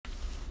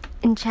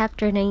In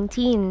chapter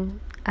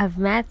 19 of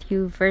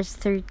Matthew, verse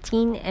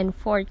 13 and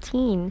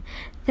 14,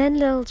 then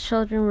little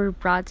children were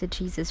brought to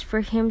Jesus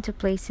for him to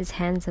place his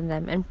hands on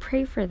them and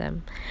pray for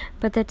them.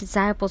 But the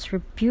disciples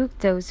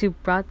rebuked those who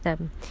brought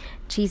them.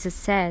 Jesus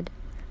said,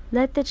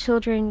 "Let the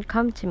children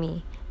come to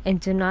me, and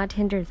do not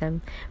hinder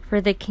them, for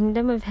the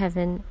kingdom of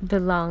heaven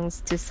belongs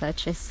to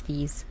such as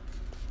these."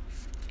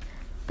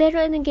 Pero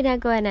anong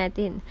ginagawa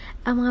natin?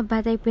 Ang mga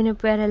batay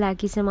pinupwera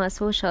lagi sa mga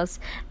socials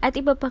at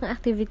iba pang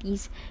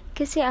activities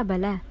kasi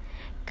abala.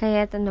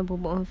 Kaya't ang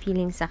nabubuong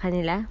feeling sa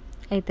kanila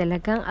ay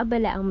talagang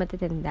abala ang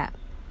matatanda.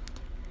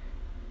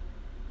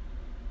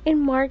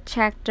 In Mark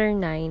chapter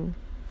 9,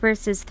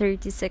 verses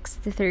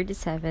 36 to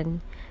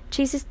 37,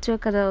 Jesus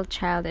took a little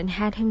child and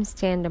had him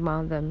stand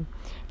among them.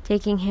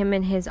 Taking him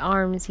in his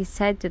arms, he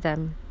said to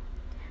them,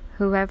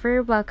 "Whoever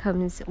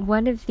welcomes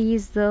one of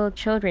these little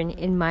children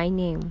in my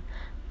name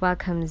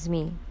welcomes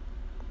me."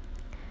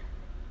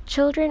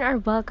 Children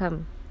are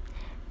welcome.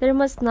 There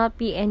must not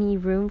be any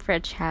room for a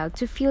child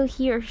to feel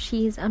he or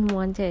she is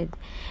unwanted.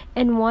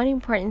 And one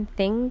important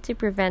thing to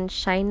prevent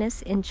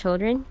shyness in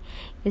children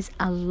is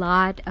a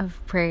lot of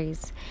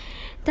praise.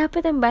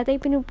 Dapat ang bata ay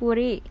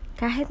pinupuri.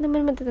 Kahit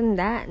naman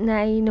matatanda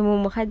na ay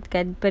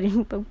namumukadkad pa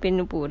rin pag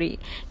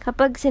pinupuri.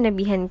 Kapag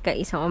sinabihan ka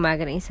isang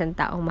umaga ng isang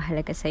taong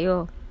mahalaga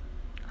sa'yo,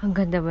 "Ang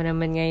ganda mo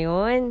naman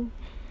ngayon."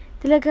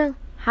 Talagang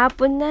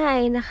hapon na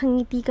ay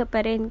nakangiti ka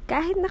pa rin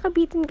kahit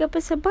nakabitin ka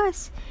pa sa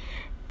bus.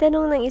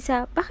 Tanong ng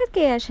isa, bakit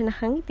kaya siya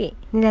nakangiti?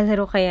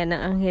 Nilalaro kaya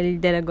ng Anghel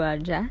de la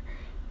Guardia?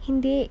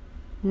 Hindi.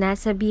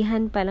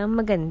 Nasabihan pa lang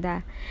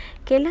maganda.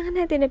 Kailangan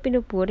natin na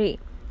pinupuri.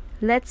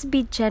 Let's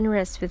be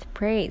generous with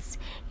praise,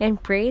 and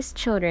praise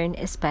children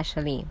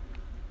especially.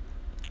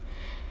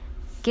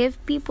 Give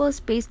people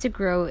space to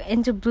grow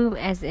and to bloom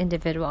as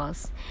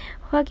individuals.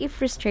 Huwag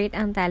i-frustrate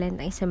ang talent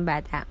ng isang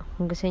bata.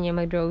 Kung gusto niya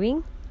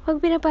mag-drawing, huwag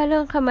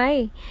pinapalo ang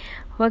kamay.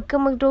 Huwag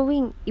kang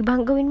mag-drawing,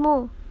 ibang gawin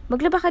mo.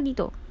 Maglaba ka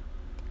dito.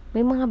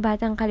 May mga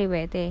batang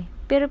kaliwete,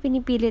 pero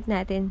pinipilit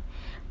natin,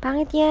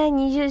 "Pangit yan,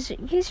 use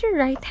your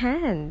right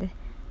hand."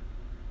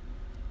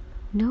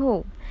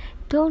 No,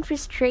 don't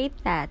frustrate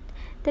that.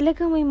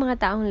 Talagang may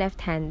mga taong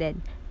left-handed.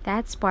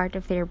 That's part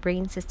of their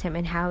brain system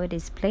and how it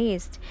is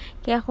placed.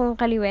 Kaya kung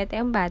kaliwete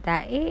ang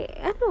bata,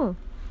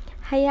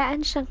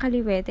 hayaan siyang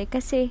kaliwete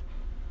kasi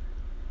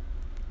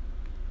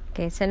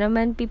kaysa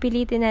naman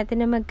pipilitin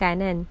natin na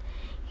magkanan.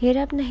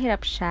 Hirap na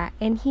hirap siya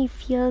and he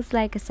feels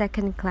like a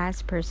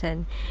second-class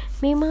person.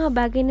 May mga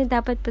bagay na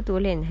dapat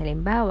putulin.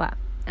 Halimbawa,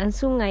 ang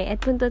sungay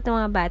at buntot ng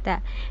mga bata.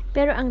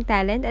 Pero ang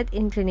talent at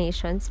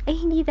inclinations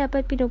ay hindi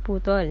dapat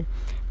pinuputol.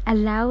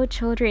 Allow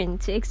children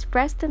to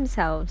express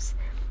themselves.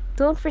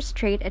 Don't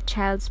frustrate a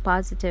child's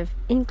positive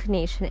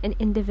inclination and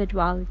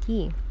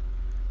individuality.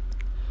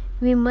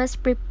 We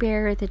must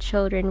prepare the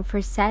children for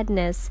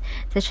sadness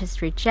such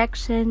as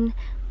rejection,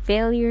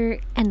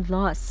 failure, and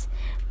loss.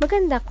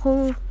 Maganda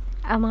kung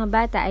ang mga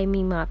bata ay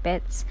may mga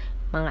pets,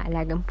 mga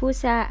alagang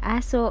pusa,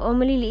 aso, o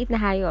maliliit na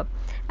hayop.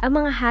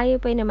 Ang mga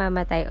hayop ay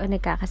namamatay o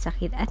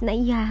nagkakasakit at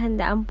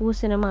naihahanda ang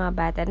puso ng mga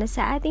bata na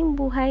sa ating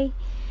buhay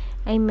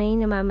ay may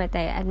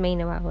namamatay at may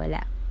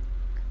nawawala.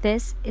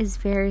 This is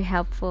very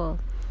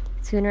helpful.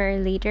 Sooner or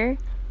later,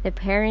 the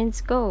parents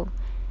go,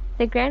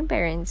 the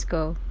grandparents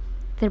go,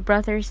 the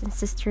brothers and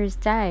sisters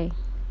die.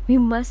 We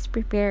must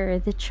prepare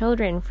the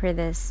children for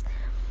this.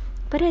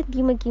 Para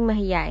di maging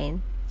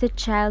mahiyain, the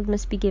child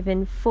must be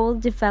given full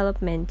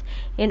development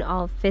in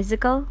all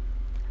physical,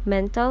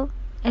 mental,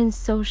 and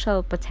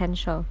social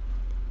potential.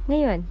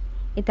 Ngayon,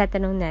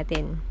 itatanong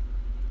natin,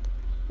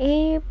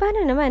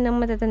 paano naman ang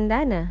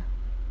matatanda na?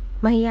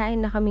 Mahiyain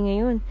na kami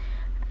ngayon.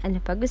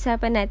 Ang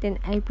pag-usapan natin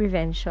ay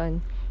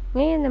prevention.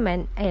 Ngayon naman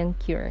ay ang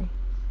cure.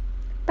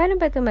 Paano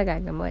ba ito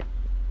magagamot?